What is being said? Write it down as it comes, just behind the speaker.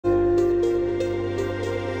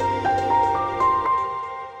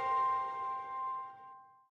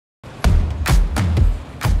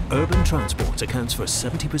transport accounts for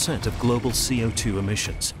 70% of global CO2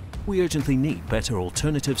 emissions. We urgently need better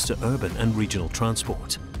alternatives to urban and regional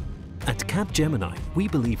transport. At Capgemini, we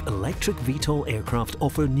believe electric VTOL aircraft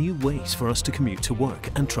offer new ways for us to commute to work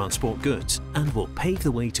and transport goods, and will pave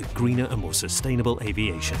the way to greener and more sustainable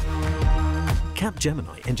aviation.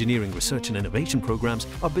 Capgemini Engineering Research and Innovation programs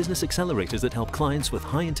are business accelerators that help clients with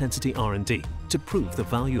high-intensity R&D to prove the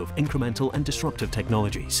value of incremental and disruptive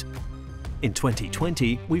technologies. In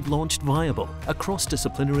 2020, we've launched Viable, a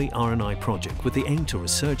cross-disciplinary R&I project with the aim to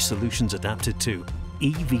research solutions adapted to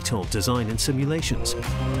eVTOL design and simulations,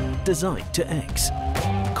 design to X,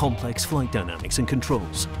 complex flight dynamics and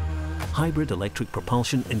controls, hybrid electric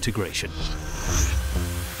propulsion integration.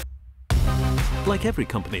 Like every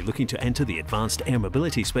company looking to enter the advanced air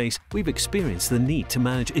mobility space, we've experienced the need to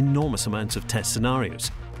manage enormous amounts of test scenarios,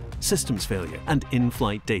 systems failure and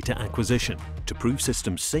in-flight data acquisition to prove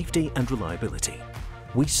systems safety and reliability.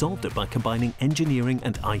 We solved it by combining engineering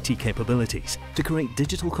and IT capabilities to create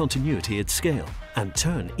digital continuity at scale and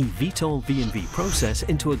turn eVTOL V&V process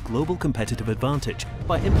into a global competitive advantage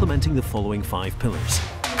by implementing the following 5 pillars.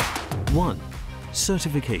 1.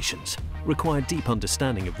 Certifications. Require deep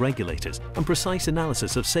understanding of regulators and precise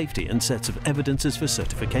analysis of safety and sets of evidences for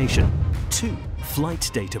certification. 2.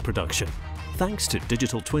 Flight data production. Thanks to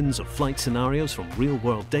digital twins of flight scenarios from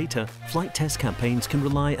real-world data, flight test campaigns can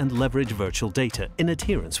rely and leverage virtual data in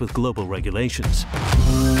adherence with global regulations.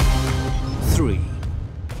 3.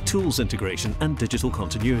 Tools integration and digital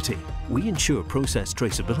continuity. We ensure process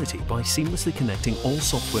traceability by seamlessly connecting all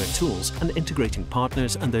software tools and integrating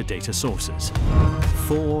partners and their data sources.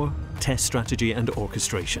 4. Test strategy and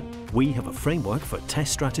orchestration. We have a framework for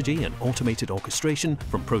test strategy and automated orchestration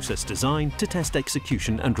from process design to test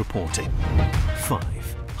execution and reporting. 5.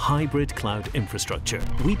 Hybrid cloud infrastructure.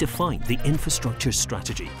 We define the infrastructure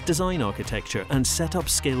strategy, design architecture and set up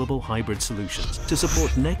scalable hybrid solutions to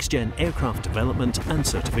support next-gen aircraft development and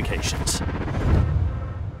certifications.